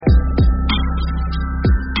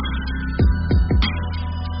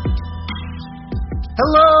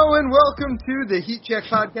and welcome to the Heat Check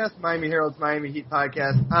Podcast, Miami Herald's Miami Heat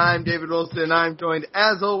Podcast. I'm David Wilson. I'm joined,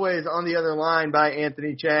 as always, on the other line by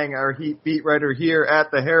Anthony Chang, our Heat beat writer here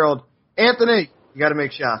at the Herald. Anthony, you got to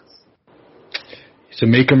make shots. It's a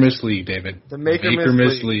make-or-miss league, David. It's a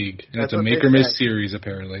make-or-miss league. And it's a make-or-miss series,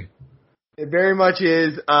 apparently. It very much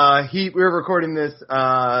is. Heat, we're recording this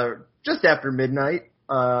just after midnight,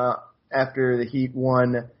 after the Heat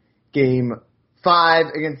won Game 5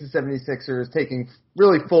 against the 76ers, taking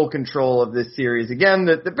really full control of this series. Again,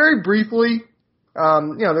 very briefly, there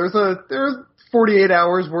was 48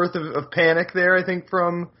 hours worth of panic there, I think,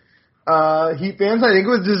 from Heat fans. I think it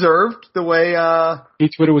was deserved, the way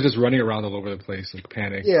Heat Twitter was just running around all over the place, like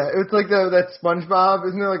panic. Yeah, it was like that SpongeBob,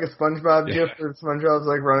 isn't there like a SpongeBob gif where SpongeBob's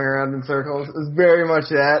like running around in circles? It was very much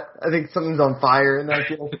that. I think something's on fire in that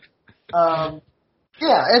gif.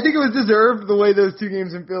 Yeah, I think it was deserved the way those two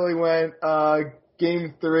games in Philly went.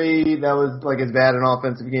 Game 3, that was like as bad an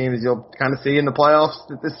offensive game as you'll kind of see in the playoffs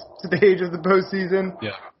at this stage of the postseason.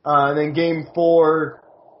 Yeah. And then Game 4,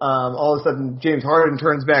 all of a sudden James Harden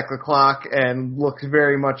turns back the clock and looks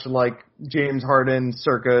very much like James Harden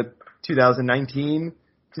circa 2019,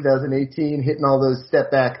 2018, hitting all those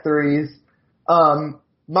step back threes.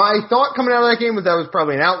 My thought coming out of that game was that was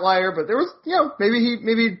probably an outlier, but there was,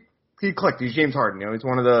 maybe he clicked. He's James Harden. He's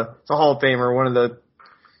he's a Hall of Famer, one of the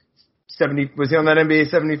 70, was he on that NBA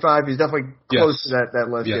 75? He's definitely close to that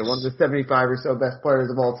list. Yes. Yeah, one of the 75 or so best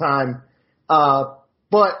players of all time.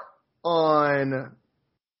 But on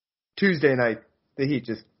Tuesday night, the Heat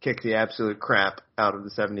just kicked the absolute crap out of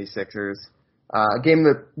the 76ers. A game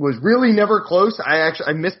that was really never close.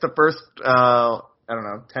 I missed the first,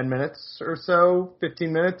 10 minutes or so,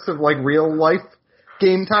 15 minutes of like real life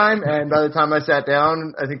game time. And by the time I sat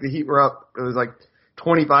down, I think the Heat were up. It was like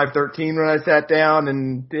 25-13 when I sat down,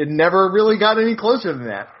 and it never really got any closer than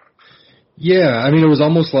that. Yeah, I mean, it was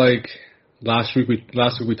almost like last week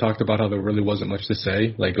we talked about how there really wasn't much to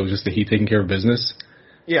say. Like, it was just the Heat taking care of business.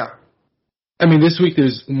 Yeah. I mean, this week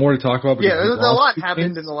there's more to talk about. Yeah, there's a lot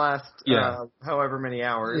happened in the last however many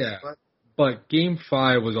hours. Yeah. But Game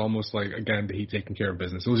 5 was almost like, again, the Heat taking care of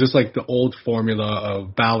business. It was just like the old formula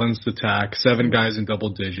of balanced attack, 7 guys in double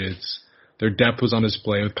digits. Their depth was on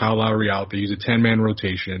display with Kyle Lowry out. They used a 10-man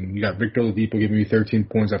rotation. You got Victor Oladipo giving you 13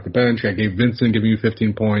 points off the bench. You got Gabe Vincent giving you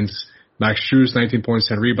 15 points. Max Strus, 19 points,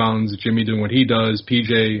 10 rebounds. Jimmy doing what he does.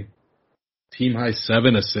 PJ, team high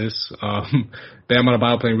 7 assists. Bam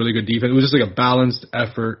Adebayo playing really good defense. It was just like a balanced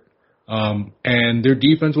effort. And their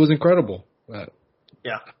defense was incredible.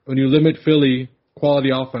 When you limit Philly quality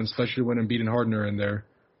offense, especially when Embiid and Harden are in there,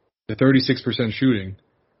 the 36% shooting,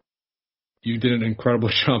 you did an incredible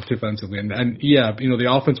job defensively. And the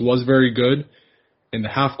offense was very good in the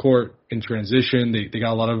half court, in transition. They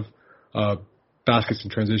got a lot of baskets in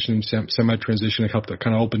transition, semi-transition. It helped to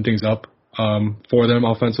kind of open things up for them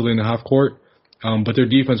offensively in the half court. But their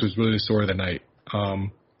defense was really the story of the night. And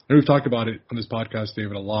we've talked about it on this podcast,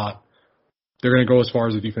 David, a lot. They're going to go as far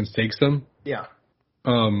as the defense takes them. Yeah.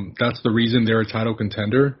 That's the reason they're a title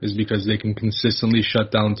contender, is because they can consistently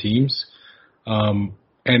shut down teams.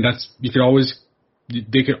 And they could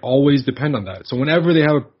always depend on that. So whenever they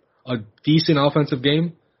have a decent offensive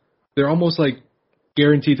game, they're almost like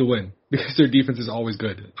guaranteed to win because their defense is always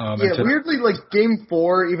good. Weirdly, like Game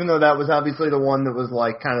 4, even though that was obviously the one that was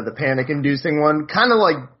like kind of the panic-inducing one, kind of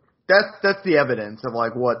like that's the evidence of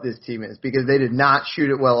like what this team is, because they did not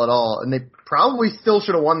shoot it well at all, and they probably still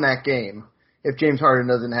should have won that game if James Harden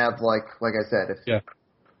doesn't have like I said, if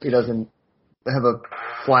he doesn't have a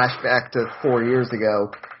flashback to 4 years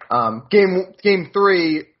ago. Game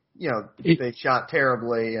 3, they shot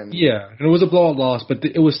terribly, and it was a blowout loss, but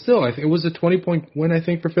it was still, I think it was a 20-point win, I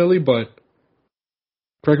think, for Philly. But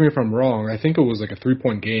correct me if I'm wrong, I think it was like a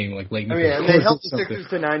 3-point game, like late. They held the Sixers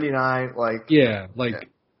to 99.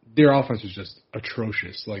 Their offense was just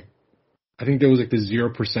atrocious. Like, I think there was like the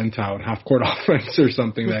 0 percentile half court offense or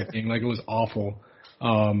something that game. Like, it was awful.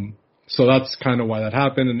 So that's kind of why that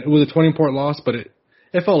happened. And it was a 20-point loss, but it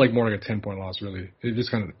felt like more like a 10-point loss, really.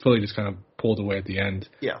 Philly just kind of pulled away at the end.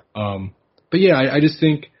 Yeah. I just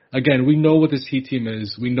think, again, we know what this Heat team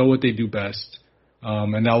is. We know what they do best.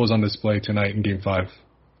 And that was on display tonight in Game 5.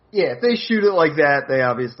 Yeah, if they shoot it like that, they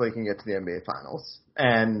obviously can get to the NBA Finals.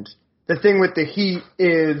 And the thing with the Heat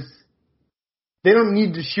is they don't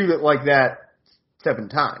need to shoot it like that 7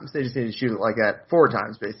 times. They just need to shoot it like that 4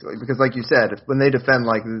 times, basically. Because like you said, when they defend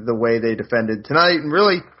like the way they defended tonight and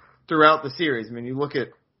really throughout the series, I mean, you look at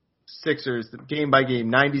Sixers game by game,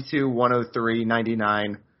 92, 103,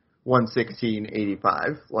 99, 116,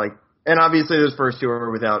 85. And obviously those first 2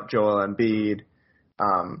 are without Joel Embiid.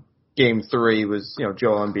 Game 3 was,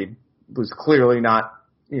 Joel Embiid was clearly not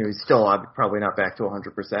he's still probably not back to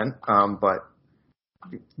 100%. But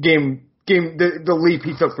the leap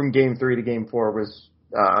he took from game 3 to game 4 was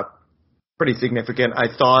pretty significant, I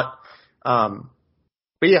thought.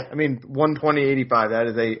 But yeah, I mean, 120-85. That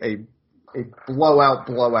is a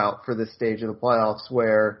blowout for this stage of the playoffs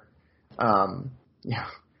where,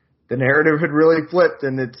 the narrative had really flipped,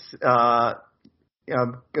 and it's, I've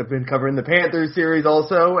been covering the Panthers series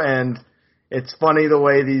also, and it's funny the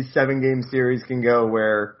way these 7-game series can go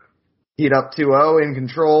where Heat up 2-0 in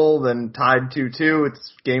control, then tied 2-2.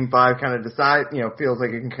 It's game 5 kind of feels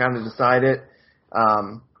like it can kind of decide it.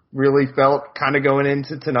 Really felt kind of going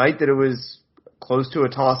into tonight that it was close to a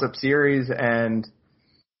toss-up series, and,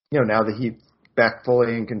 now the Heat back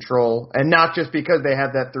fully in control. And not just because they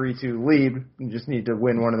had that 3-2 lead, you just need to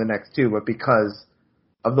win one of the next 2, but because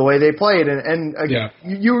of the way they played. And again,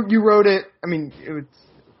 you wrote it, I mean,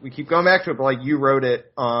 we keep going back to it, but like you wrote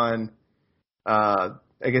it on, I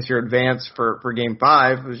guess your advance for game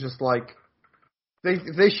 5. It was just like,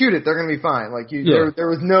 if they shoot it, they're going to be fine. Like there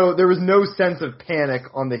was no sense of panic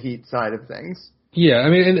on the Heat side of things. Yeah, I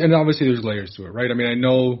mean, and obviously there's layers to it, right? I mean, I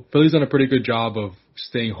know Philly's done a pretty good job of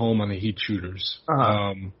staying home on the Heat shooters.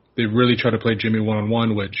 They really try to play Jimmy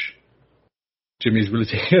one-on-one, which Jimmy's really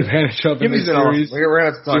taking advantage of in this series. We're going to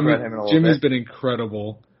have to talk about him in a little bit. Jimmy's been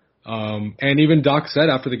incredible. And even Doc said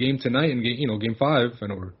after the game tonight in game 5, I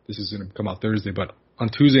know this is going to come out Thursday, but on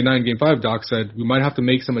Tuesday night in game 5, Doc said we might have to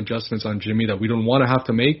make some adjustments on Jimmy that we don't want to have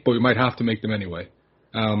to make, but we might have to make them anyway.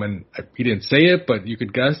 And he didn't say it, but you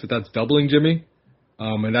could guess that that's doubling Jimmy.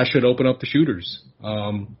 And that should open up the shooters.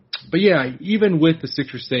 But yeah, even with the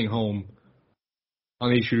Sixers staying home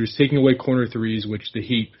on these shooters, taking away corner threes, which the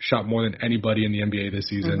Heat shot more than anybody in the NBA this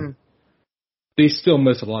season, they still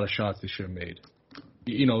miss a lot of shots they should have made.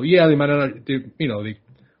 They might not, they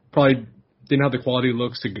probably didn't have the quality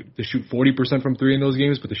looks to shoot 40% from 3 in those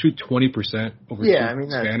games, but to shoot 20% over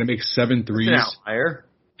span and make 7 threes. It's an outlier.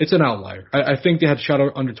 It's an outlier. I think they had shot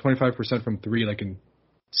under 25% from 3 like in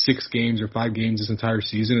 6 games or 5 games this entire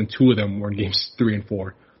season, and 2 of them were in games 3 and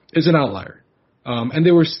 4. It's an outlier. And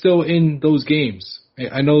they were still in those games.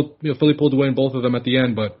 I know Philly pulled away in both of them at the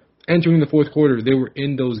end, but entering the fourth quarter, they were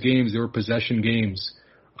in those games. They were possession games.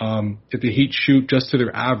 If the Heat shoot just to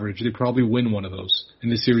their average, they probably win one of those,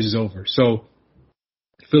 and this series is over. So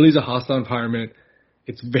Philly's a hostile environment.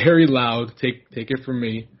 It's very loud. Take it from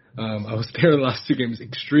me. I was there the last 2 games,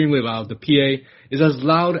 extremely loud. The PA is as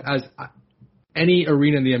loud as any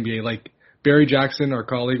arena in the NBA. Like Barry Jackson, our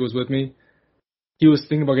colleague, was with me. He was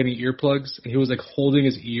thinking about getting earplugs, and he was like holding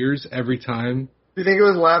his ears every time. Do you think it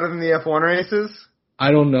was louder than the F1 races?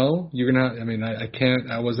 I don't know. I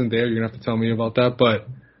can't. I wasn't there. You're gonna have to tell me about that. But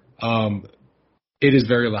it is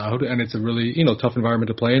very loud, and it's a really tough environment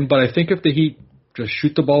to play in. But I think if the Heat just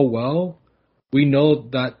shoot the ball well, we know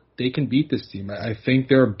that they can beat this team. I think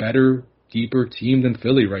they're a better, deeper team than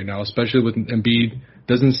Philly right now, especially with Embiid.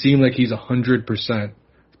 Doesn't seem like he's 100%.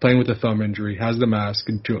 Playing with a thumb injury, has the mask.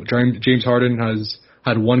 James Harden has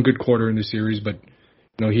had 1 good quarter in the series, but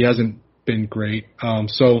he hasn't been great.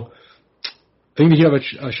 So I think he have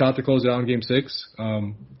a shot to close it out in Game 6.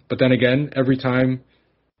 But then again, every time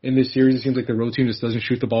in this series, it seems like the road team just doesn't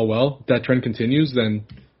shoot the ball well. If that trend continues, then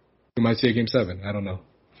we might see a Game 7. I don't know.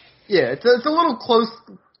 Yeah, it's a little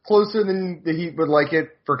closer than the Heat would like it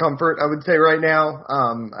for comfort, I would say right now.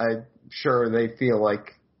 I'm sure they feel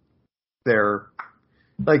like they're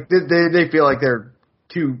they feel like they're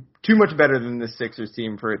too much better than the Sixers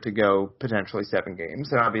team for it to go potentially 7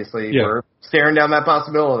 games. And obviously we're staring down that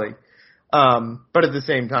possibility. But at the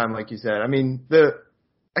same time, like you said, I mean,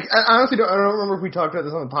 I honestly don't remember if we talked about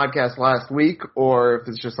this on the podcast last week or if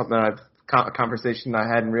it's just something a conversation I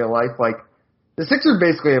had in real life. Like, the Sixers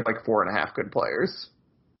basically have like 4.5 good players.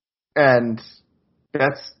 And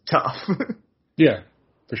that's tough. Yeah.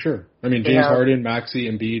 For sure. I mean, James Harden, Maxey,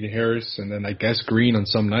 Embiid, Harris, and then I guess Green on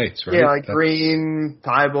some nights, right? Yeah, like Green,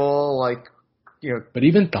 Thibault, But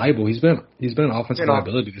even Thibault, he's been an offensive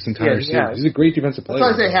liability this entire series. He's a great defensive player.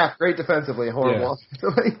 That's why I say half great defensively, horrible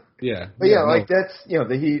offensively. Yeah. But that's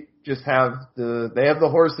the Heat just have they have the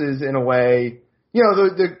horses in a way.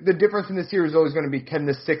 The difference in this series is always going to be, can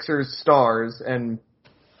the Sixers stars, and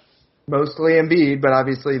mostly Embiid, but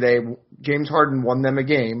obviously James Harden won them a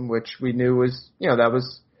game, which we knew was, that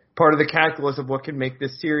was part of the calculus of what could make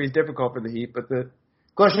this series difficult for the Heat. But the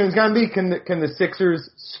question is going to be, can the Sixers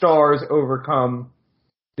stars overcome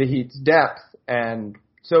the Heat's depth? And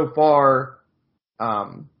so far,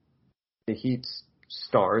 the Heat's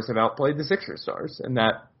stars have outplayed the Sixers stars, and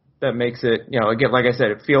that makes it, again, like I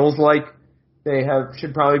said, it feels like they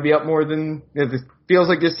should probably be up more than. It feels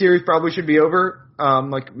like this series probably should be over.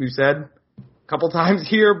 Like we said, couple times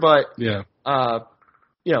here, but Yeah.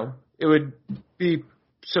 It would be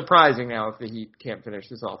surprising now if the Heat can't finish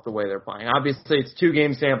this off the way they're playing. Obviously, it's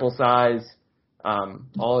 2-game sample size.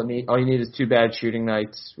 All you need is 2 bad shooting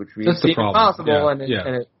nights, which we see possible,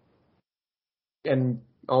 and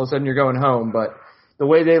all of a sudden you're going home. But the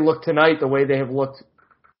way they look tonight, the way they have looked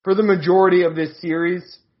for the majority of this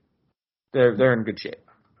series, they're in good shape.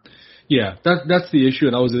 Yeah, that's the issue,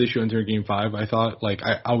 and that was the issue entering Game 5. I thought,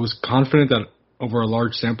 I was confident that over a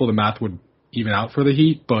large sample, the math would even out for the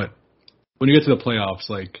Heat, but when you get to the playoffs,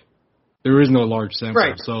 there is no large sample.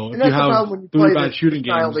 Right. So and if you have 3 bad shooting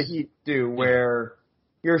style games, the Heat do, where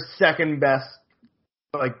your second best,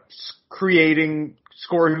 creating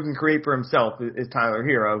scorer who can create for himself is Tyler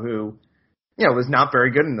Hero, who, was not very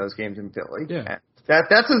good in those games in Philly. Yeah.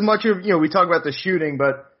 That's as much of, we talk about the shooting,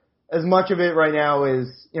 but as much of it right now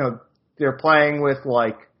is, they're playing with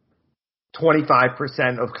 25%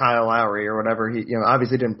 of Kyle Lowry or whatever. He,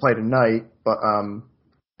 obviously didn't play tonight, but,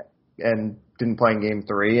 and didn't play in Game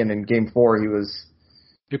 3, and in Game 4 he was.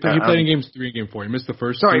 He played in Games 3 and Game 4. He missed the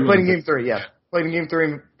first. Sorry, he played in Game 3. Yeah, played in Game 3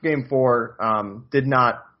 and Game 4. Did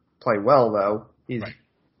not play well though. He's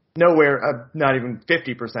nowhere, not even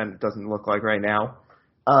 50%. It doesn't look like right now.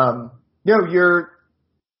 You're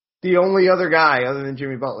the only other guy other than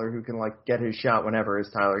Jimmy Butler who can get his shot whenever is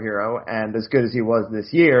Tyler Hero, and as good as he was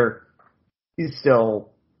this year, he's still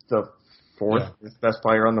the 4th best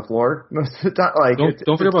player on the floor most of the time.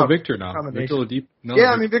 Don't forget about Victor now. Victor Oladipo.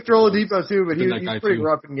 Victor Oladipo too, but he's pretty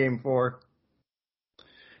rough in Game 4.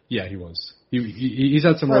 Yeah, he was. He's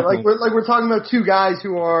had some rough. We're talking about 2 guys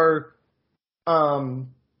who are, I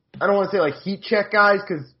don't want to say heat check guys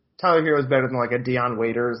because Tyler Hero is better than a Deion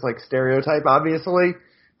Waiters stereotype, obviously,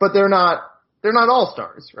 but they're not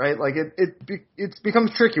all-stars, right? It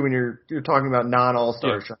becomes tricky when you're talking about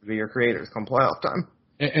non-all-stars trying to be your creators come playoff time.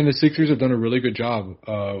 And the Sixers have done a really good job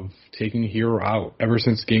of taking Hero out ever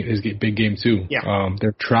since his big Game 2. Yeah.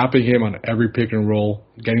 They're trapping him on every pick and roll,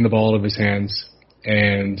 getting the ball out of his hands,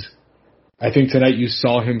 and I think tonight you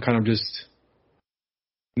saw him kind of just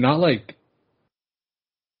not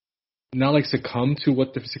succumb to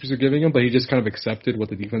what the Sixers are giving him, but he just kind of accepted what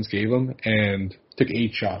the defense gave him and took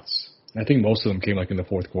 8 shots. I think most of them came in the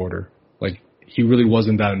fourth quarter. He really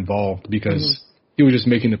wasn't that involved because he was just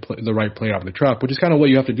making the right play out of the trap, which is kind of what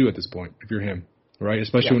you have to do at this point if you're him, right?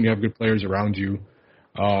 Especially when you have good players around you.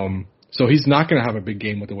 So he's not going to have a big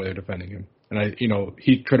game with the way they're defending him. And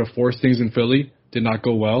he tried to force things in Philly, did not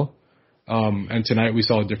go well. And tonight we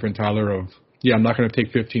saw a different Tyler of, I'm not going to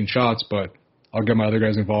take 15 shots, but I'll get my other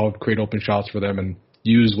guys involved, create open shots for them, and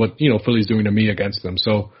use what Philly's doing to me against them.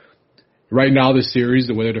 So right now, this series,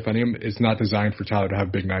 the way they're defending him, is not designed for Tyler to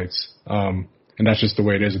have big nights, and that's just the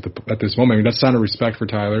way it is at this moment. That's a sign of respect for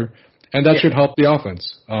Tyler, and that should help the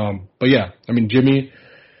offense. But Jimmy,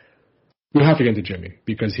 we have to get to Jimmy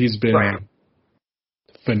because he's been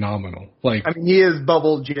phenomenal. He is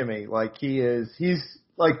bubble Jimmy. He's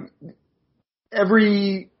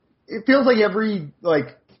it feels like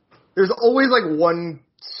there's always one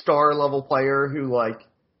star level player who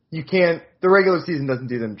you can't, the regular season doesn't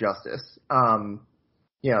do them justice.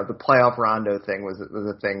 The playoff Rondo thing was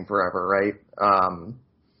a thing forever, right? I'm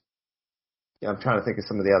trying to think of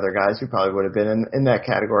some of the other guys who probably would have been in that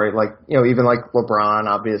category. Even LeBron,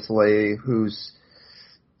 obviously, who's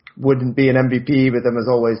wouldn't be an MVP, but then was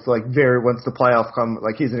always once the playoff come,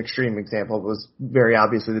 he's an extreme example, was very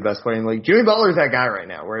obviously the best player in the league. Jimmy Butler's that guy right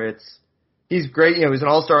now where he's great. He's an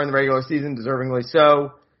all-star in the regular season, deservingly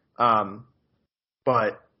so.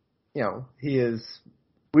 But, he is,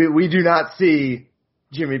 we do not see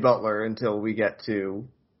Jimmy Butler until we get to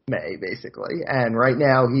May, basically. And right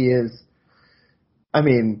now he is,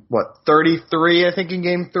 33, I think, in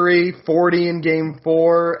Game 3, 40 in Game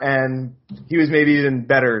 4, and he was maybe even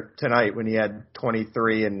better tonight when he had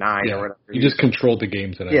 23 and 9 or whatever. He just controlled the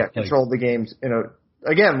game tonight. Yeah, controlled the games.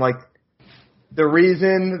 Again, the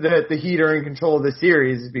reason that the Heat are in control of the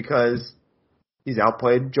series is because he's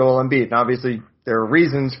outplayed Joel Embiid. And obviously, there are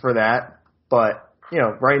reasons for that, but,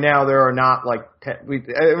 right now there are not I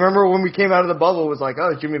remember when we came out of the bubble, it was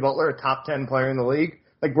is Jimmy Butler a top 10 player in the league?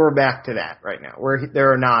 We're back to that right now, where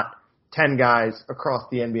there are not 10 guys across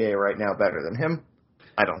the NBA right now better than him.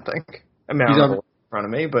 I don't think. I don't have it in front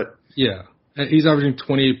of me, but. Yeah. He's averaging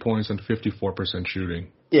 28 points and 54%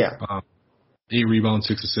 shooting. Yeah. 8 rebounds,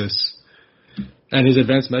 6 assists. And his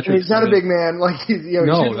advanced metrics. He's not a big man. He's shooting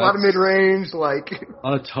a lot of mid-range. A lot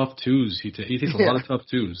of tough twos. He takes a lot of tough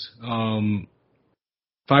twos.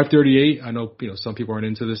 538. I know some people aren't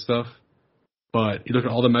into this stuff, but you look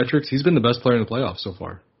at all the metrics. He's been the best player in the playoffs so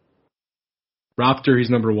far. Raptor, he's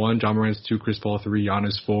number 1. John Morant's 2. Chris Paul 3.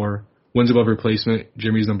 Giannis 4. Wins above replacement,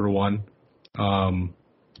 Jimmy's number 1.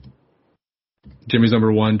 Jimmy's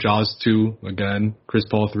number 1, Jaws 2 again, Chris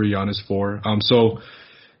Paul 3, Giannis 4. So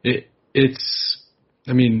it's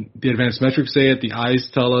I mean, the advanced metrics say it, the eyes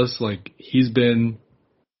tell us, like, he's been,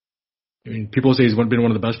 I mean, people say he's been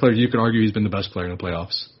one of the best players. You could argue he's been the best player in the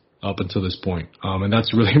playoffs up until this point. And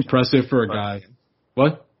that's really impressive for a guy.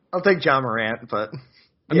 What? I'll take Ja Morant, but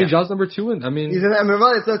I mean, Ja's number 2, and I mean,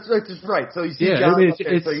 that's just right. So you see, Ja, so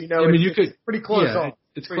you know, it's pretty close. Yeah,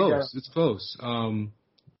 it's close. It's close.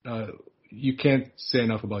 You can't say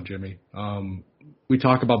enough about Jimmy. We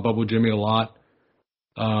talk about Bubble Jimmy a lot.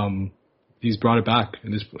 He's brought it back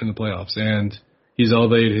in the playoffs, and he's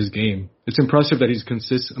elevated his game. It's impressive that he's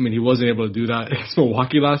consistent. I mean, he wasn't able to do that in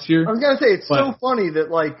Milwaukee last year. I was gonna say it's so funny that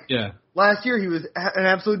last year he was an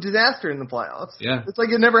absolute disaster in the playoffs. Yeah, it's like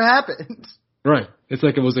it never happened. Right. It's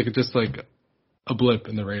like it was just like a blip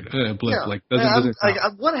in the radar. A blip. Yeah. Like doesn't count.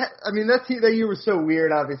 That year was so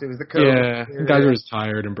weird. Obviously, it was the COVID. Yeah, guys were just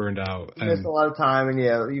tired and burned out. You missed a lot of time, and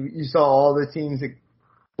you saw all the teams that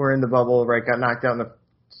were in the bubble, right? Got knocked out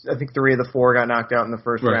I think 3 of the 4 got knocked out in the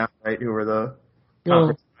first round, right? Who were the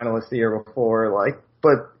conference finalists the year before,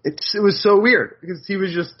 but it was so weird because he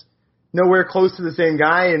was just nowhere close to the same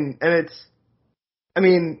guy, and it's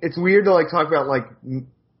weird to talk about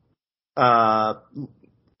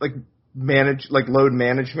load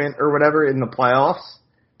management or whatever in the playoffs,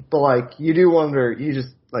 but you do wonder,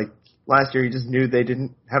 last year you just knew they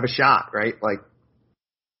didn't have a shot, right?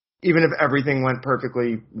 Even if everything went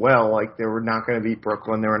perfectly well, they were not going to beat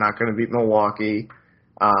Brooklyn, they were not going to beat Milwaukee,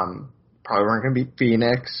 probably weren't going to beat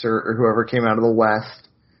Phoenix or whoever came out of the West.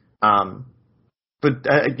 But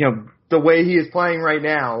the way he is playing right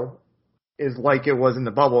now is like it was in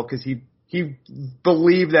the bubble because he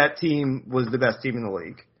believed that team was the best team in the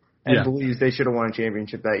league and believes they should have won a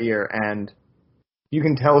championship that year. And you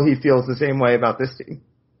can tell he feels the same way about this team.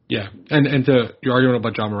 Yeah. And to your argument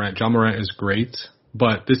about Ja Morant is great,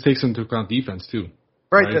 but this takes into account defense too.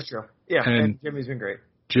 Right? That's true. Yeah. And Jimmy's been great.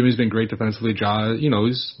 Jimmy's been great defensively. Ja,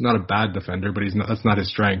 he's not a bad defender, but that's not his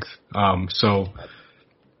strength. I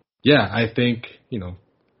think,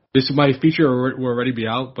 this my feature will already be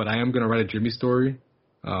out, but I am going to write a Jimmy story.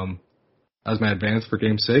 As my advance for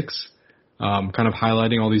Game 6, kind of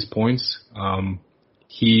highlighting all these points. The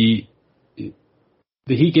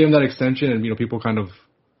Heat gave him that extension, and people kind of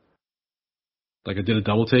did a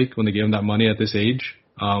double take when they gave him that money at this age.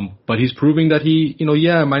 But he's proving that he,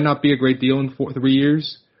 it might not be a great deal in 3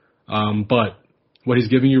 years, but what he's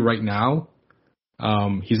giving you right now,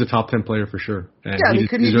 he's a top 10 player for sure. And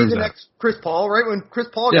could he be the next Chris Paul, right? When Chris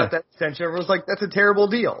Paul got that extension, everyone was like, that's a terrible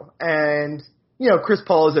deal. And, Chris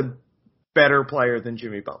Paul is a better player than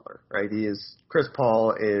Jimmy Butler, right? Chris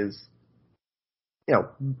Paul is,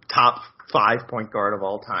 top 5 point guard of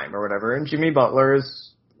all time or whatever. And Jimmy Butler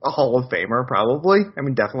is a Hall of Famer, probably. I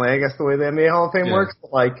mean, definitely, I guess the way the NBA Hall of Fame works,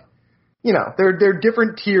 but they're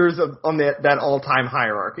different tiers on that all-time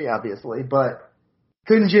hierarchy, obviously. But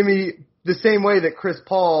couldn't Jimmy, the same way that Chris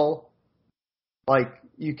Paul,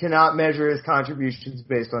 you cannot measure his contributions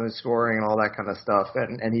based on his scoring and all that kind of stuff.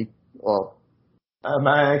 And he,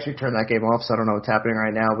 I actually turned that game off, so I don't know what's happening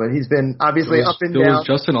right now. But he's been obviously up and down. It was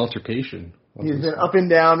just an altercation. He's been up and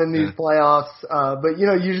down in these playoffs. But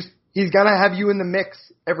he's got to have you in the mix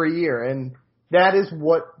every year, and that is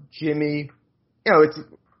what Jimmy. It's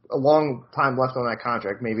a long time left on that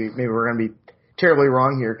contract. Maybe we're going to be terribly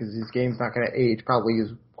wrong here because his game's not going to age. Probably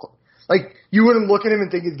is you wouldn't look at him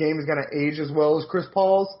and think his game is going to age as well as Chris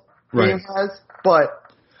Paul's game has, but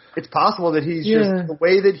it's possible that he's just the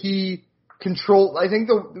way that he control. I think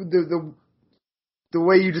the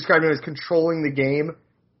way you described him as controlling the game.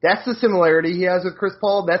 That's the similarity he has with Chris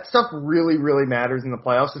Paul. That stuff really, really matters in the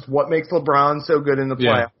playoffs. It's what makes LeBron so good in the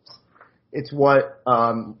playoffs. It's what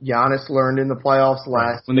Giannis learned in the playoffs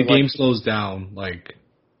last. When the game slows down,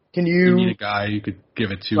 you need a guy you could give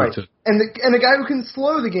it to. Right. And the guy who can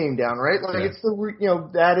slow the game down, right? It's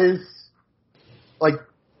that is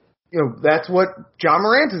that's what Ja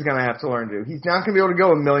Morant is going to have to learn to do. He's not going to be able to go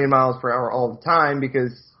 1,000,000 miles per hour all the time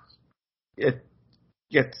because it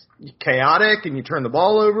gets chaotic and you turn the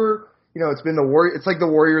ball over. It's been it's like the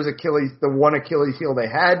Warriors' Achilles, the one Achilles heel they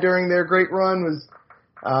had during their great run was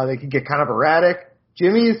they could get kind of erratic.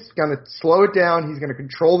 Jimmy's going to slow it down. He's going to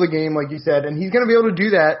control the game, like you said, and he's going to be able to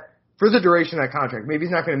do that for the duration of that contract. Maybe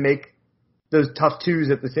he's not going to make those tough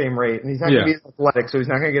twos at the same rate, and he's not going to be as athletic, so he's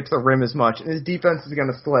not going to get to the rim as much, and his defense is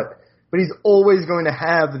going to slip. But he's always going to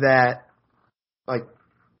have that,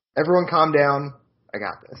 everyone calm down, I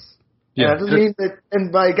got this. Yeah. And that doesn't mean that,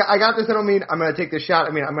 and by I got this, I don't mean I'm going to take this shot.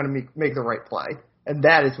 I mean, I'm going to make the right play. And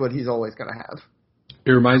that is what he's always going to have.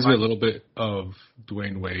 It reminds me a little bit of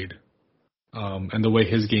Dwayne Wade, and the way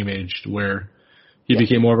his game aged, where he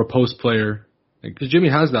became more of a post player. Because Jimmy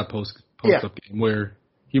has that post up game where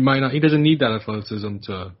he doesn't need that athleticism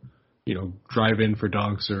to, drive in for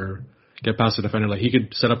dunks or get past the defender. Like he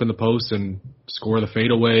could set up in the post and score the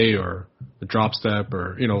fadeaway or the drop step,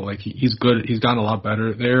 or he's good. He's gotten a lot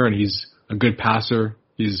better there, and he's a good passer.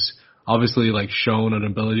 He's obviously shown an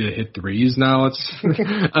ability to hit threes now. It's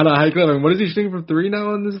at a high level. What is he shooting from three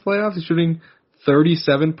now in this playoffs? He's shooting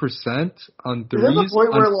 37% on threes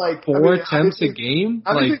on 4 attempts a game.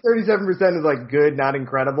 Obviously, 37% is good, not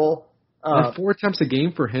incredible. 4 attempts a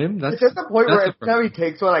game for him. That's at the point where every time he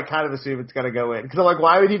takes one, I kind of assume it's going to go in. Because I'm like,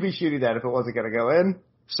 why would he be shooting that if it wasn't going to go in?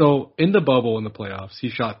 So in the bubble in the playoffs, he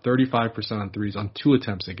shot 35% on threes on 2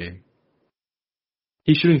 attempts a game.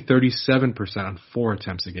 He's shooting 37% on 4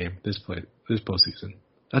 attempts a game this postseason.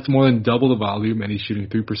 That's more than double the volume, and he's shooting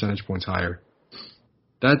 3 percentage points higher.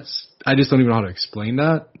 I just don't even know how to explain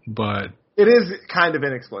that, but it is kind of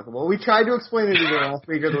inexplicable. We tried to explain it either last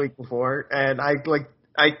week or the week before, and I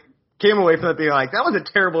came away from that being like, that was a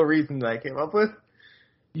terrible reason that I came up with.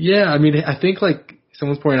 Yeah, I mean, I think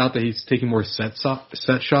someone's pointing out that he's taking more set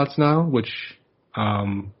shots now, which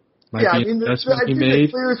might be an investment he made.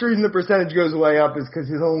 The clearest reason the percentage goes way up is because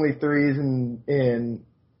his only threes in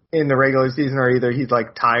the regular season are either he's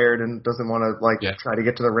tired and doesn't want to try to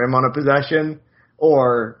get to the rim on a possession,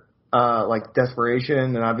 or desperation,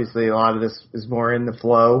 and obviously a lot of this is more in the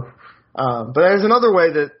flow. But there's another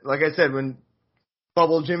way that, like I said, when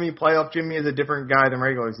bubble Jimmy, playoff Jimmy is a different guy than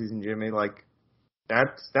regular season Jimmy.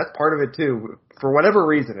 That's part of it too. For whatever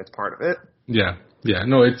reason, it's part of it. Yeah.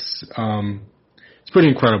 No, it's pretty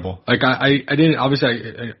incredible.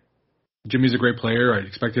 Jimmy's a great player. I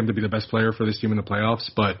expect him to be the best player for this team in the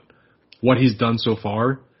playoffs. But what he's done so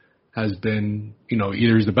far has been,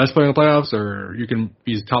 either he's the best player in the playoffs, or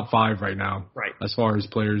he's top 5 right now, right, as far as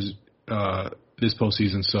players this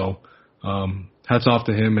postseason. So hats off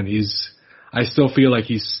to him, and I still feel like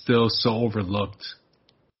he's still so overlooked.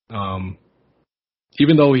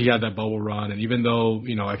 Even though he had that bubble run, and even though,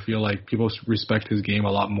 I feel like people respect his game a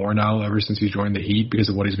lot more now ever since he's joined the Heat because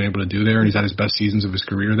of what he's been able to do there, and he's had his best seasons of his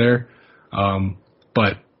career there.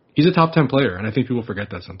 But he's a top 10 player, and I think people forget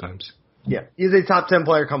that sometimes. Yeah, he's a top 10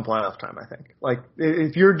 player come playoff time, I think.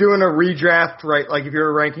 If you're doing a redraft, right, if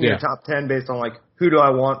you're ranking your top 10 based on, who do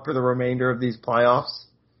I want for the remainder of these playoffs,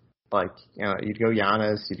 you'd go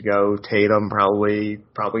Giannis, you'd go Tatum, probably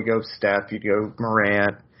go Steph, you'd go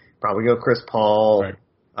Morant, probably go Chris Paul. Right.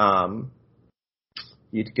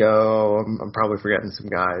 You'd go, I'm probably forgetting some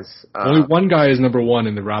guys. Only one guy is number 1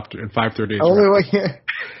 in the Raptor in 538. Only one, yeah.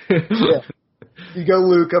 You go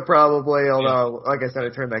Luka probably, although, like I said, I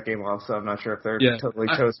turned that game off, so I'm not sure if they're totally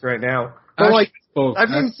toast right now. But, I've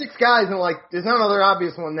named 6 guys, and, there's no other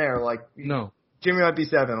obvious one there. No. Jimmy might be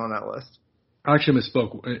 7 on that list. I actually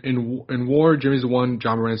misspoke. In War, Jimmy's 1,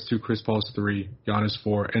 John Morant's 2, Chris Paul's 3, Giannis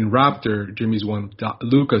 4. In Raptor, Jimmy's 1,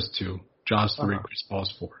 Luka's 2, Ja's 3, Chris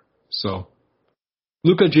Paul's 4. So,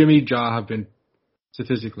 Luka, Jimmy, Ja have been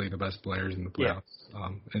statistically the best players in the playoffs.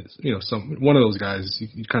 Yeah. One of those guys,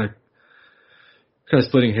 you kind of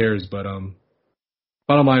splitting hairs, but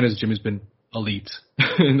bottom line is Jimmy's been elite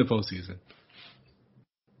in the postseason.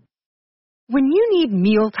 When you need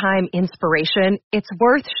mealtime inspiration, it's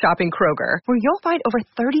worth shopping Kroger, where you'll find over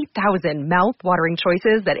 30,000 mouth-watering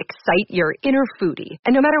choices that excite your inner foodie.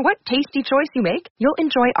 And no matter what tasty choice you make, you'll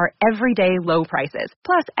enjoy our everyday low prices,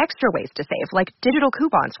 plus extra ways to save, like digital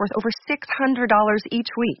coupons worth over $600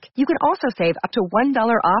 each week. You can also save up to $1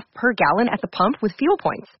 off per gallon at the pump with fuel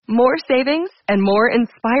points. More savings and more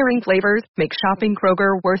inspiring flavors make shopping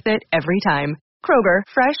Kroger worth it every time. Kroger,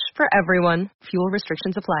 fresh for everyone. Fuel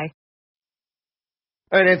restrictions apply.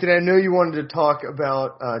 All right, Anthony, I know you wanted to talk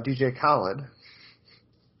about DJ Khaled.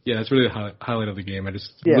 Yeah, that's really the highlight of the game. I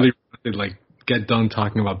just really wanted to get done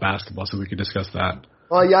talking about basketball so we could discuss that.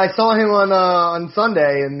 Well, yeah, I saw him on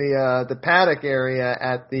Sunday in the paddock area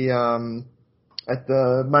at the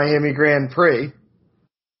Miami Grand Prix.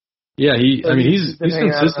 Yeah, he's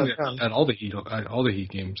consistent at all the Heat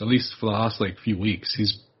games, at least for the last few weeks.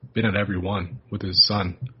 He's been at every one with his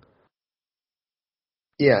son.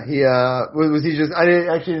 Yeah, he was he just? I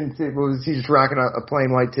didn't see. Was he just rocking a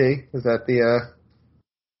plain white tee? Was that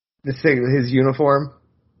his uniform?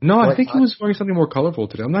 No, I think he was wearing something more colorful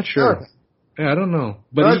today. I'm not sure. Oh. Yeah, I don't know.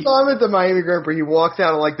 But I saw him at the Miami Grand Prix. He walks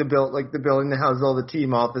out of the building that houses all the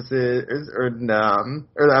team offices or the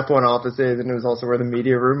F1 offices, and it was also where the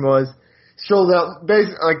media room was. Strolls out.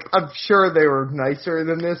 Basically, I'm sure they were nicer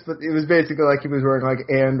than this, but it was basically he was wearing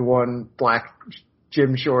and one black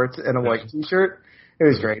gym shorts and a white T-shirt. It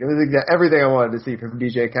was great. It was everything I wanted to see from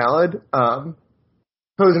DJ Khaled.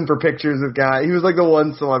 Posing for pictures of guys. He was like the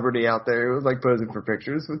one celebrity out there who was like posing for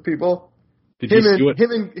pictures with people.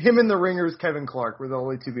 Him and the Ringers Kevin Clark were the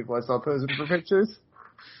only two people I saw posing for pictures.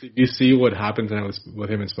 Did you see what happened tonight with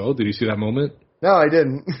him and Spo? Did you see that moment? No, I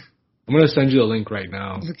didn't. I'm going to send you the link right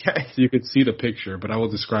now. Okay. So you could see the picture, but I will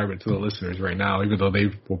describe it to the listeners right now, even though they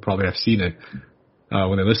will probably have seen it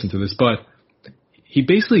when they listen to this. But he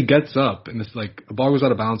basically gets up, and it's like a ball goes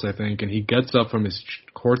out of bounds, I think, and he gets up from his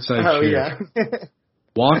courtside chair,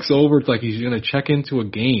 walks over to like he's going to check into a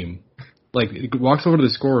game, like walks over to the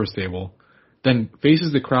scorer's table, then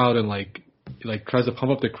faces the crowd and like tries to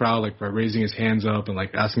pump up the crowd like by raising his hands up and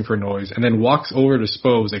like asking for noise, and then walks over to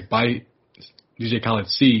Spo's like by DJ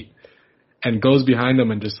Khaled's seat and goes behind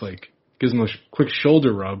him and just like gives him a quick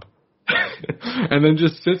shoulder rub, and then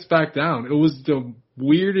just sits back down. It was the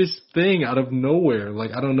weirdest thing out of nowhere.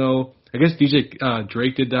 Like, I don't know. I guess DJ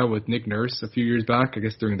Drake did that with Nick Nurse a few years back, I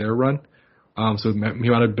guess during their run. So he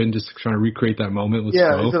might have been just trying to recreate that moment with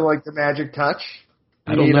Spo. Is it like the magic touch?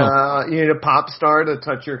 I don't know. You need a pop star to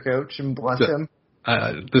touch your coach and bless him.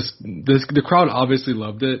 The crowd obviously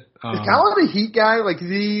loved it. Is Khaled a Heat guy? Like, is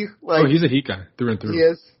he like? Oh, he's a Heat guy through and through. He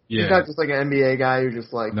is. Yeah. He's not just like an NBA guy who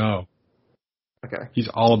just like. No. Okay. He's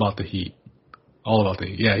all about the Heat. All about the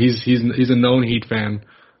Heat. Yeah, he's a known Heat fan.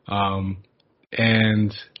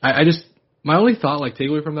 And I just my only thought like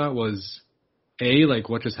takeaway from that was A, like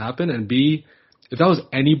what just happened, and B, if that was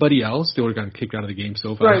anybody else, they would have gotten kicked out of the game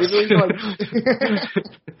so fast. Right. It was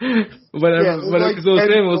but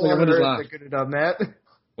it was like, I'm gonna laugh. That could have done that.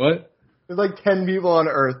 What? There's like 10 people on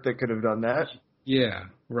Earth that could have done that. Yeah,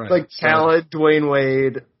 right. Like Khaled, Dwayne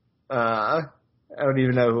Wade, I don't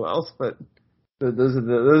even know who else, but those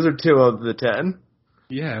are two of the 10.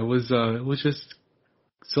 Yeah, it was just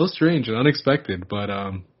so strange and unexpected, but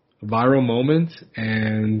a viral moment,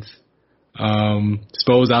 and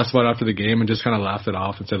Spo was asked about it after the game and just kind of laughed it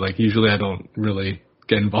off and said, like, usually I don't really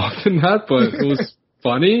get involved in that, but it was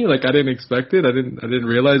funny. Like, I didn't expect it. I didn't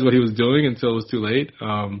realize what he was doing until it was too late.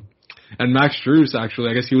 And Max Strus, actually,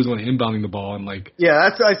 I guess he was the one inbounding the ball and like. Yeah,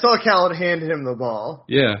 I saw Khaled hand him the ball.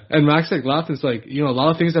 Yeah, and Max like laughed and it's like, a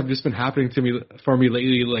lot of things have just been happening for me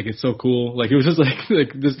lately. Like, it's so cool. Like, he was just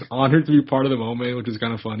like just honored to be part of the moment, which is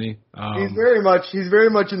kind of funny. He's very much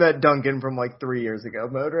in that Duncan from like 3 years ago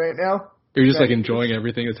mode right now. You're just like enjoying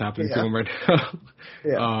everything that's happening to him right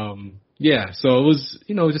now. Yeah. So it was,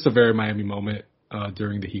 just a very Miami moment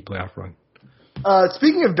during the Heat playoff run.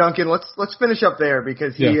 Speaking of Duncan, let's finish up there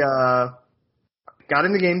because he got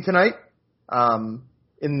in the game tonight. At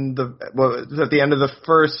the end of the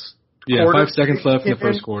first quarter. 5 seconds left in the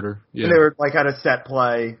first quarter. Yeah, and they were like at a set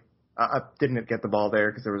play. I didn't get the ball there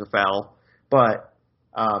because there was a foul, but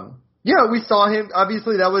we saw him.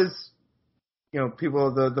 Obviously, that was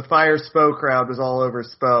people. The Fire Spo crowd was all over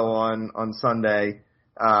Spo on Sunday.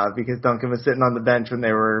 Because Duncan was sitting on the bench when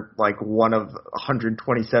they were like 1 of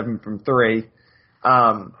 127 from 3.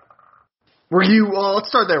 Let's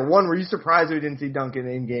start there. One, were you surprised we didn't see Duncan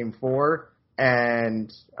in game 4?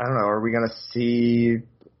 And I don't know, are we going to see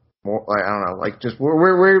more, like, I don't know, like just where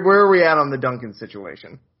are we at on the Duncan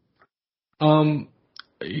situation? I've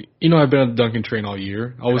been on the Duncan train all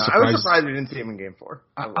year. I was surprised we didn't see him in game 4.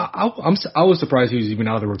 I was surprised he was even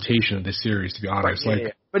out of the rotation of this series, to be honest. Right,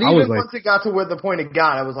 yeah. But even once it got to where the point it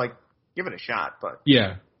got, I was like, give it a shot. But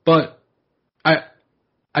yeah, but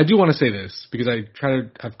I do want to say this because I've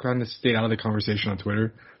kind of stayed out of the conversation on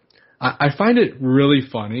Twitter. I find it really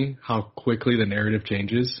funny how quickly the narrative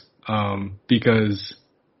changes. Because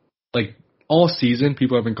like all season,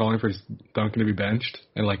 people have been calling for Duncan to be benched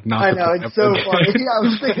and like not. I know, it's so funny. Yeah, I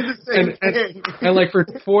was thinking the same thing. And like for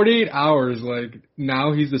 48 hours, like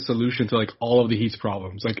now he's the solution to like all of the Heat's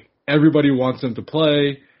problems. Like everybody wants him to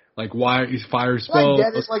play. Like why he's Fire Spo. I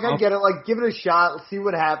get it. Like give it a shot. See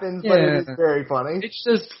what happens. Yeah. But it is very funny. It's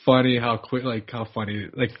just funny how funny.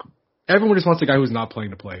 Like everyone just wants a guy who's not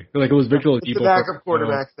playing to play. Like it was Victor Oladipo. It's the backup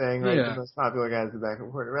quarterback thing, right? Yeah. The most popular guy is the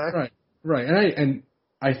backup quarterback. Right. And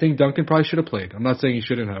I think Duncan probably should have played. I'm not saying he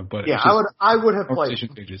shouldn't have, but yeah, I would have played.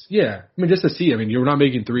 Changes. Yeah, I mean just to see. I mean you're not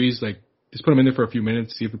making threes. Like just put him in there for a few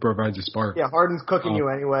minutes, see if it provides a spark. Yeah, Harden's cooking you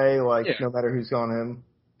anyway. Like no matter who's on him.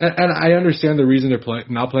 And I understand the reason they're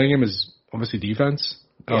not playing him is obviously defense.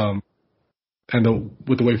 Yeah. And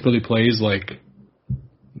with the way Philly plays, like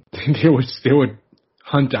they would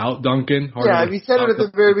hunt out Duncan. We said it at the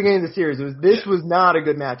very beginning of the series. This was not a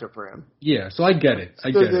good matchup for him. Yeah, so I get it.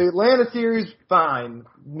 The Atlanta series, fine.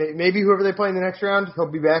 Maybe whoever they play in the next round, he'll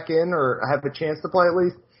be back in or have a chance to play at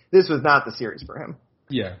least. This was not the series for him.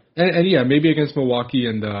 Yeah, and maybe against Milwaukee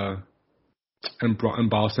and and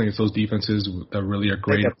Boston, it's those defenses that really are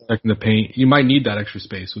great at protecting the paint. You might need that extra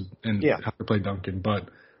space and have to play Duncan. But,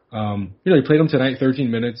 he played him tonight,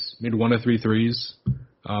 13 minutes, made 1 of 3 threes.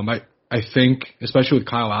 I think, especially with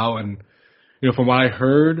Kyle out, and, from what I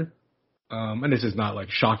heard, and this is not like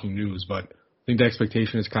shocking news, but I think the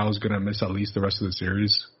expectation is Kyle's going to miss at least the rest of the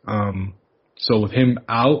series. So with him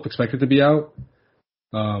out, expected to be out,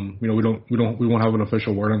 we won't have an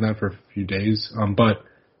official word on that for a few days. But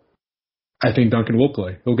I think Duncan will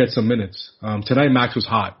play. He'll get some minutes. Tonight, Max was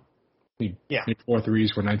hot. He made 4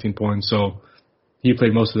 threes for 19 points, so he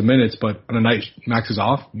played most of the minutes. But on a night Max is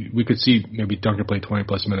off, we could see maybe Duncan play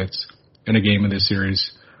 20-plus minutes in a game in this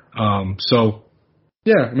series.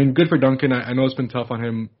 Good for Duncan. I know it's been tough on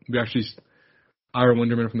him. Ira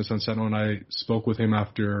Winderman from the Sun Sentinel and I spoke with him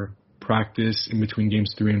after practice in between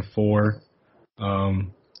games 3 and 4.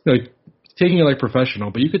 Taking it like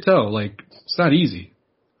professional, but you could tell, it's not easy.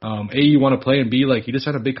 You want to play, and B, he just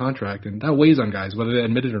had a big contract, and that weighs on guys, whether they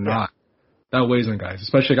admit it or not. That weighs on guys,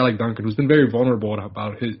 especially a guy like Duncan, who's been very vulnerable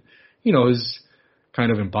about his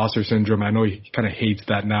kind of imposter syndrome. I know he kind of hates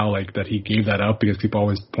that now, that he gave that up because people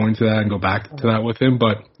always point to that and go back to that with him,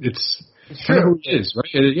 but it's kind of who he is, right?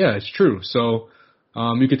 It's true. So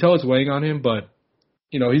you could tell it's weighing on him, but,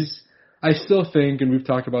 I still think, and we've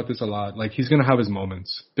talked about this a lot, he's going to have his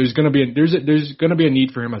moments. There's going to be a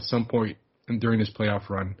need for him at some point during this playoff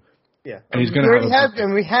run. Yeah, and he's going to have.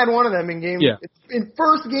 And we had one of them in in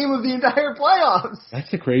first game of the entire playoffs. That's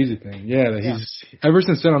the crazy thing. Yeah, he's ever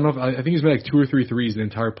since then. I think he's made 2 or 3 threes the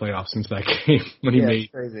entire playoff since that game when he made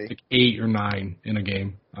 8 or 9 in a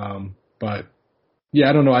game. But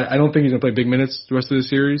I don't know. I don't think he's going to play big minutes the rest of the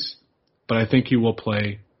series, but I think he will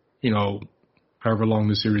play. However long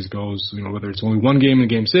the series goes, whether it's only one game in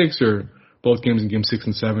Game 6 or both games in Game 6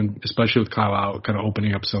 and 7, especially with Kyle out, kind of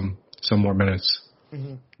opening up some more minutes.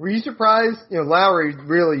 Mm-hmm. Were you surprised? Lowry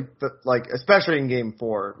really, especially in Game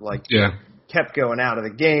 4, kept going out of the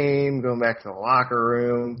game, going back to the locker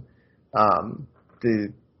room. But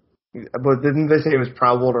didn't they say it was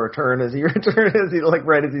probable to return as he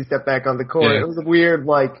right as he stepped back on the court? Yeah. It was a weird,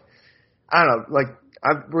 I don't know,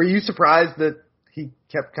 were you surprised that he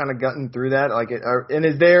kept kind of gutting through that? And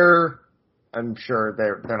is there, I'm sure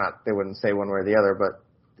they wouldn't say one way or the other, but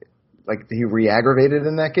he re-aggravated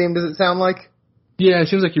in that game, does it sound like? Yeah, it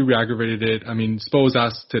seems like he re-aggravated it. I mean, Spo was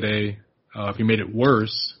asked today if he made it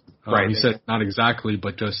worse. Right. He said not exactly,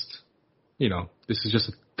 but just, this is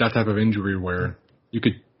just that type of injury where you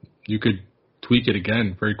could tweak it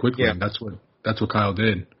again very quickly. Yeah. And that's what Kyle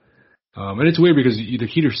did. And it's weird because the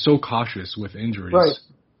Heat are so cautious with injuries. Right.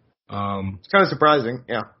 It's kind of surprising,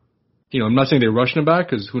 yeah. I'm not saying they rushed him back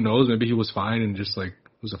because who knows, maybe he was fine and just it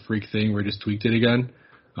was a freak thing where he just tweaked it again.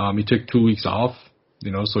 He took 2 weeks off,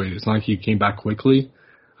 so it's not like he came back quickly.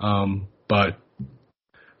 But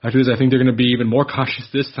after this, I think they're going to be even more cautious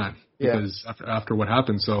this time because after what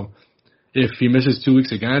happened. So if he misses 2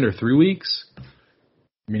 weeks again or 3 weeks,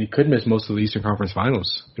 he could miss most of the Eastern Conference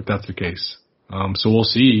Finals if that's the case. So we'll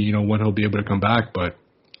see, when he'll be able to come back, but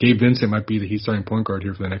Gabe Vincent might be the Heat starting point guard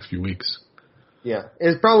here for the next few weeks. Yeah,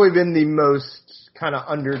 it's probably been the most kind of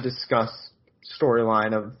under-discussed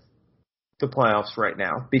storyline of the playoffs right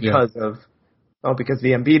now because of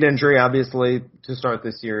the Embiid injury, obviously, to start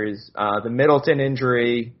this series, the Middleton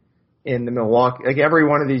injury in the Milwaukee. Every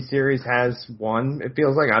one of these series has one. It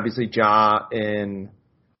feels like obviously Ja in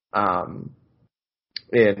the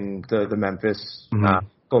Memphis.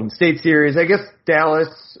 Golden State series. I guess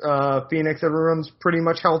Dallas, Phoenix, everyone's pretty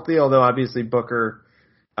much healthy, although obviously Booker,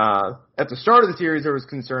 at the start of the series, there was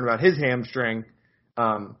concern about his hamstring.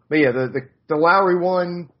 But the Lowry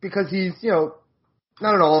one, because he's,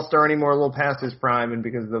 not an all-star anymore, a little past his prime, and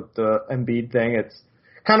because of the Embiid thing, it's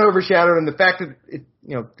kind of overshadowed, and the fact that,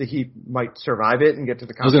 that he might survive it and get to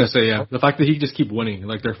the conference. I was going to say, the fact that he just keep winning,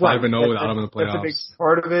 they're 5-0 without him in the playoffs. That's a big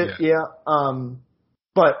part of it, yeah.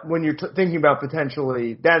 But when you're thinking about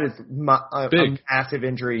potentially, that is a massive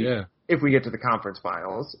injury if we get to the conference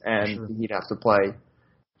finals, and he'd have to play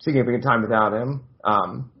significant time without him,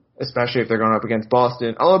 especially if they're going up against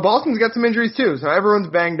Boston. Although Boston's got some injuries too, so everyone's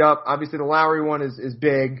banged up. Obviously, the Lowry one is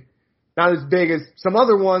big. Not as big as some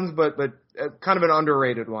other ones, but kind of an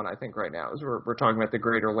underrated one, I think, right now, as we're talking about the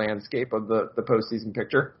greater landscape of the postseason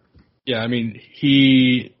picture. Yeah,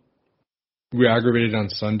 he re-aggravated on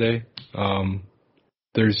Sunday.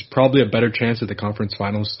 There's probably a better chance that the conference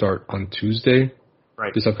finals start on Tuesday,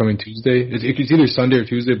 this upcoming Tuesday. It's either Sunday or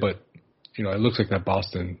Tuesday, but, it looks like that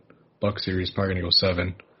Boston Bucks series is probably going to go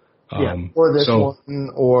 7. Or this one,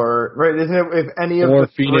 isn't it, if any of or the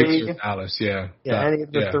Phoenix three, or Dallas, any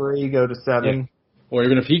of the three go to 7. Or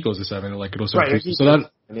even if Heat goes to 7, like it'll start Right, Tuesday. So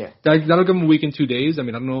yeah. that'll give him a week and 2 days. I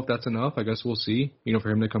mean, I don't know if that's enough. I guess we'll see, for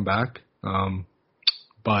him to come back.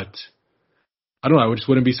 But I don't know. I just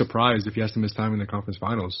wouldn't be surprised if he has to miss time in the conference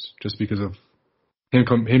finals just because of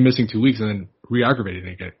him missing 2 weeks and then re-aggravating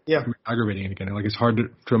it again. Yeah. Re-aggravating it again. Like, it's hard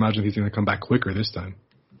to imagine he's going to come back quicker this time.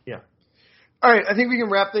 Yeah. All right, I think we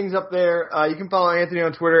can wrap things up there. You can follow Anthony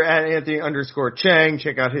on Twitter at Anthony_Chang.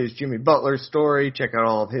 Check out his Jimmy Butler story. Check out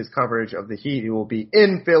all of his coverage of the Heat. He will be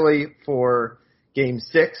in Philly for Game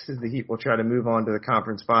 6 as the Heat will try to move on to the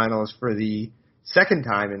conference finals for the second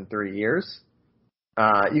time in 3 years.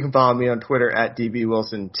 You can follow me on Twitter at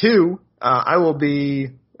DBWilson2. I will be,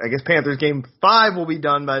 I guess Panthers Game 5 will be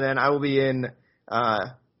done by then. I will be in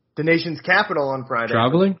the nation's capital on Friday.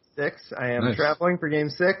 Traveling? 6. I am Nice. traveling for Game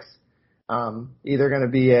 6. Either going to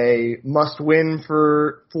be a must-win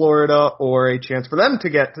for Florida or a chance for them to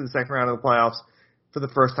get to the second round of the playoffs for the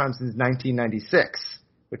first time since 1996,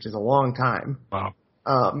 which is a long time. Wow.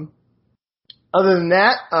 Other than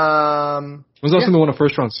that, When was the last time they won a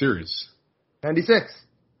first-round series? 96.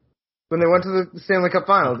 When they went to the Stanley Cup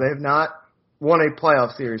Finals, they have not won a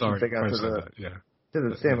playoff series Sorry, since they got I to said the that, yeah. to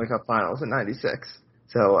the Stanley Cup Finals in 96.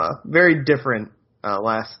 So, very different,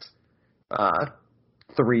 last,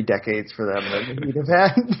 3 decades for them than the Heat have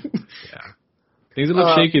had. Yeah. Things a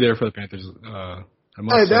little shaky there for the Panthers, I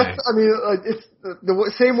must say. It's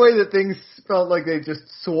the same way that things felt like they just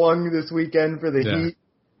swung this weekend for the Heat.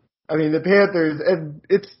 I mean, the Panthers, and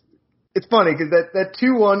it's funny because that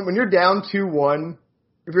 2-1, when you're down 2-1,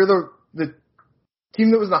 if you're the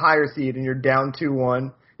team that was the higher seed and you're down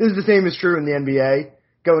 2-1, this is the same as true in the NBA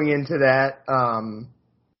going into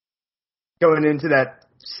that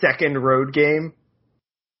second road game.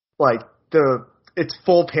 Like it's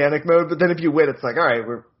full panic mode, but then if you win, it's like, all right,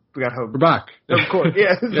 we got hope. We're back. Of course,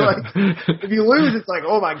 yeah. It's Yeah. like if you lose, it's like,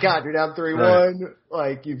 oh my god, you're down 3-1. Right.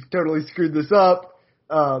 Like you've totally screwed this up.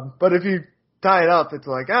 But if you tie it up, it's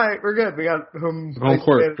like, all right, we're good. We got home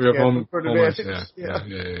court. We have home advantage. ice.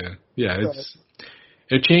 Yeah.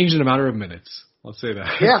 It changed in a matter of minutes. I'll say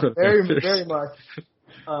that. Yeah, very much.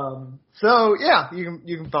 So yeah,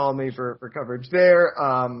 you can follow me for coverage there.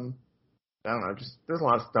 I don't know, just there's a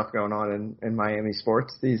lot of stuff going on in Miami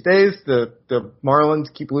sports these days. The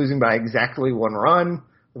Marlins keep losing by exactly 1 run.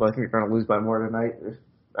 Although I think they're going to lose by more tonight.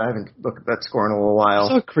 I haven't looked at that score in a little while. I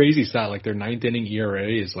saw a crazy stat, like their 9th inning ERA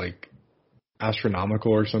is like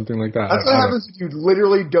astronomical or something like that. That's what happens if you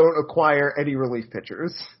literally don't acquire any relief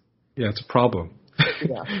pitchers. Yeah, it's a problem.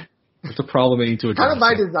 Yeah. It's a problem they need to address. Kind of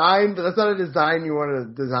by design, but that's not a design you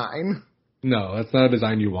want to design. No, that's not a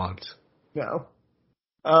design you want. No.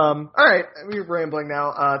 All right, we're rambling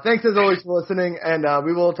now. Thanks as always for listening, and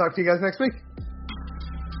we will talk to you guys next week.